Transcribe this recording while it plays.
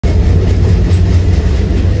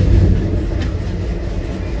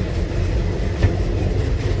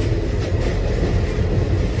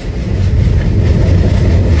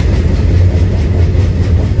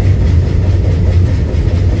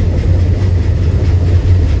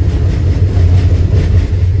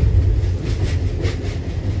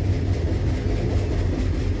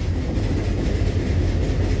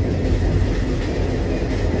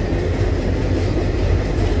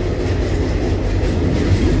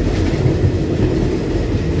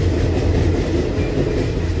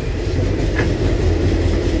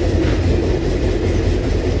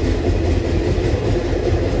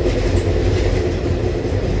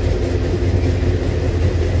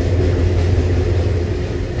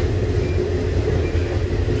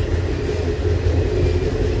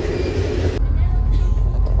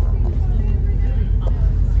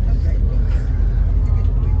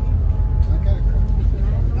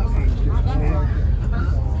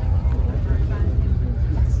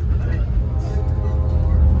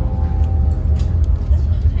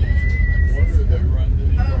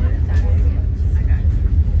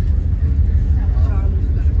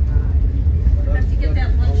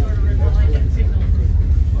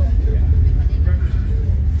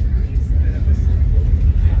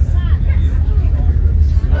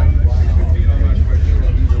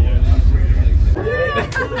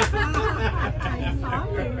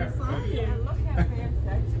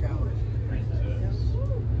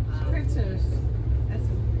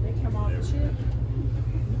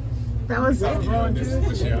That was it. We're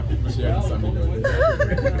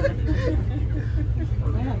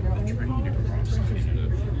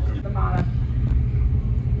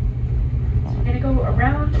gonna go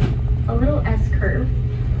around a little S curve,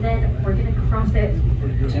 then we're gonna cross it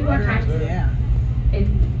 2 more times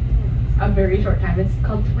in a very short time. It's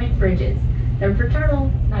called twin bridges. They're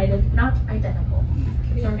fraternal, not identical.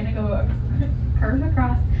 So we're gonna go curve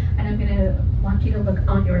across, and I'm gonna want you to look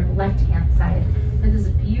on your left-hand side. This is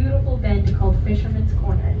a beautiful bend called Fisherman's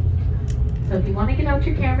Corner. So if you want to get out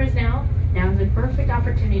your cameras now, now's the perfect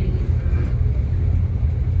opportunity.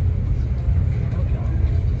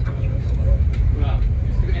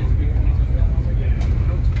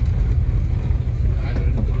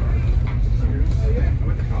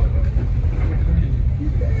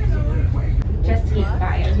 Just ski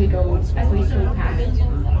by as we swim past.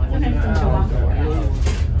 Sometimes they'll show off for us.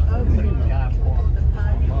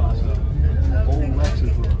 Old Lex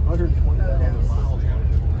is 120,000 miles.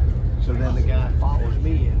 So then the guy follows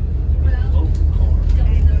me and loads the car.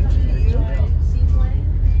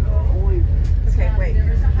 Okay, wait.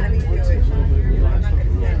 Let me do it. I'm not going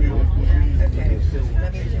to stand you. Okay.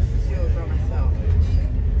 Let me just do it by myself.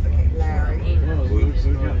 Okay, Larry.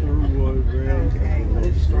 Okay. But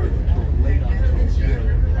it started late October.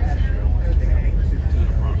 Okay.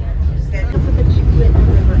 Look at the Chiclet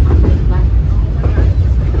River on this left.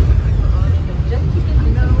 Just to get the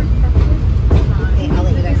number Okay, I'll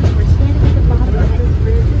let you guys know. we're standing at the bottom of this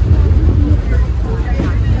bridge.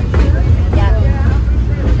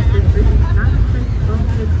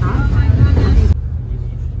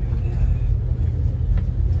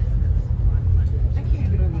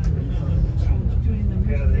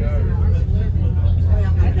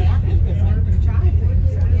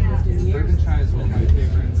 Bourbon chai is one of my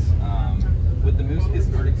favorites. With the Moose Kiss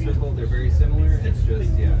Nordic Circle, they're very similar. It's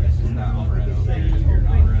just, it's just that amaretto. If you're an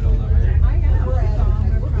amaretto lover.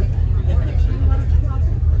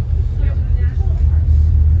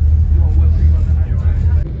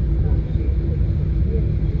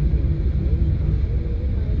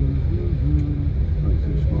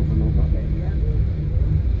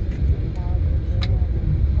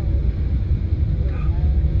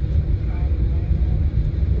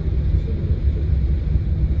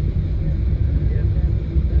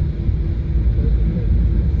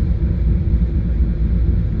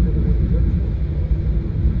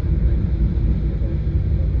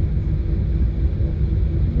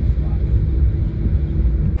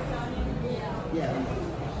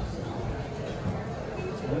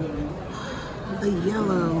 The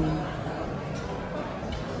yellow.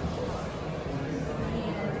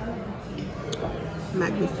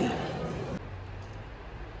 Magnifique.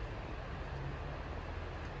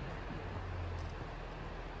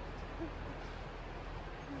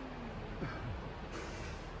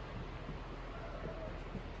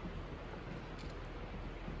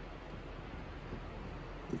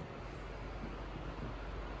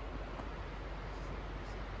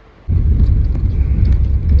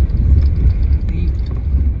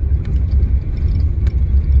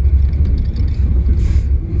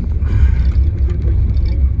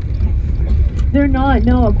 They're not,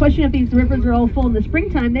 no. A question if these rivers are all full in the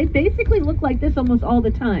springtime, they basically look like this almost all the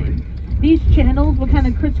time. These channels will kind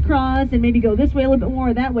of crisscross and maybe go this way a little bit more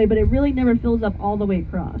or that way, but it really never fills up all the way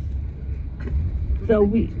across. So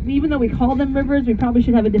we even though we call them rivers, we probably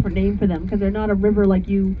should have a different name for them because they're not a river like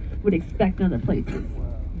you would expect in other places.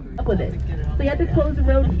 Up with it. We had to close the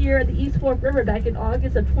road here at the East Fork River back in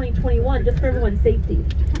August of 2021 just for everyone's safety.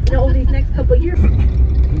 You know, over these next couple of years.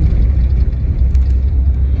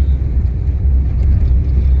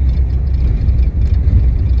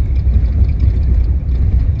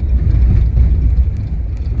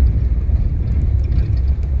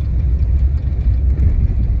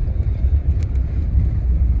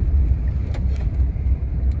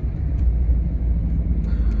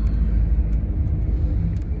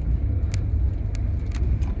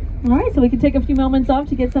 All right, so we can take a few moments off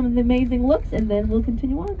to get some of the amazing looks, and then we'll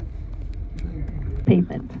continue on.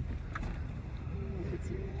 Pavement.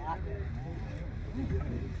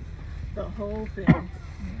 The whole thing.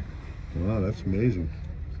 Wow, that's amazing.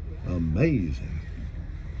 Amazing.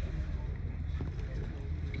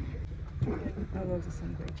 Oh, those are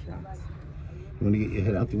some great shots. You want to get your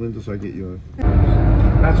head out the window so I get your...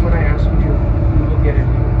 That's what I asked you to. We'll get it.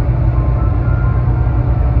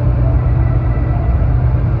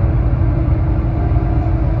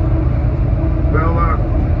 Well,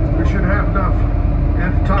 we should have enough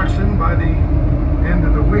antitoxin by the end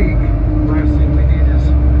of the week. Last thing we need is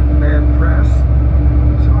bad press.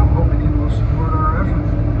 So I'm hoping you will support our effort.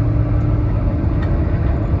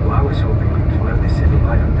 Well, I was hoping we'd finally see the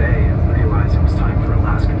light of day.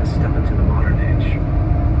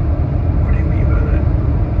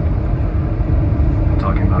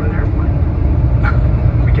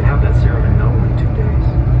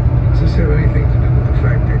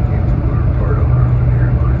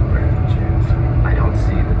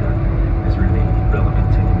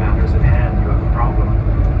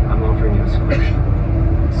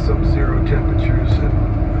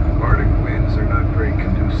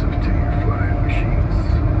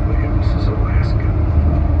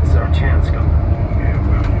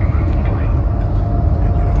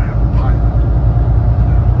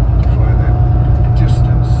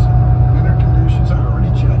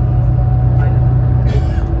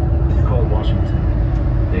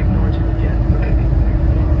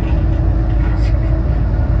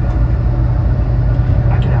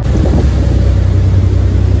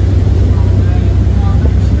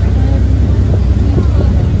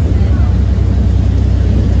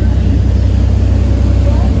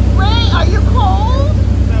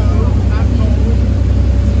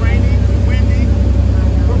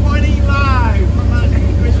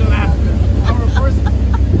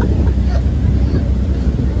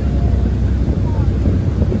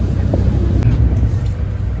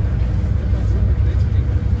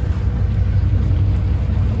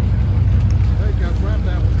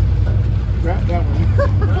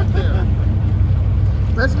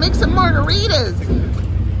 margaritas.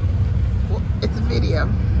 Well, it's a video.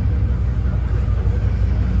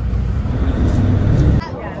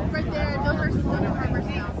 Right there, those are some of the farmers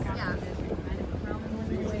now. Yeah.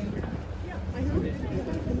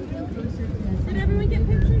 Did everyone get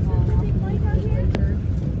pictures of the big light out here?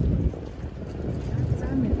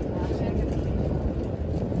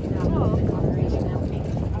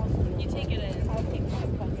 You take it in.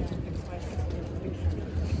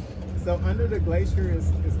 So under the glacier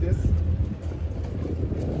is this?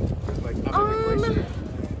 Like under the glacier?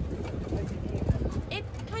 It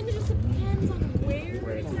kind of just depends on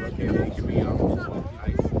where exactly. It could be all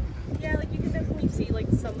ice. Yeah, like you can definitely see like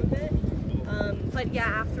some of it. But yeah,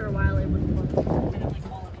 after a while it would look kind of like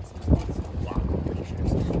all of it's like block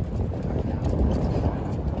glaciers.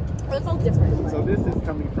 But it's all different. So this is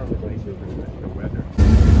coming from the glacier, the weather.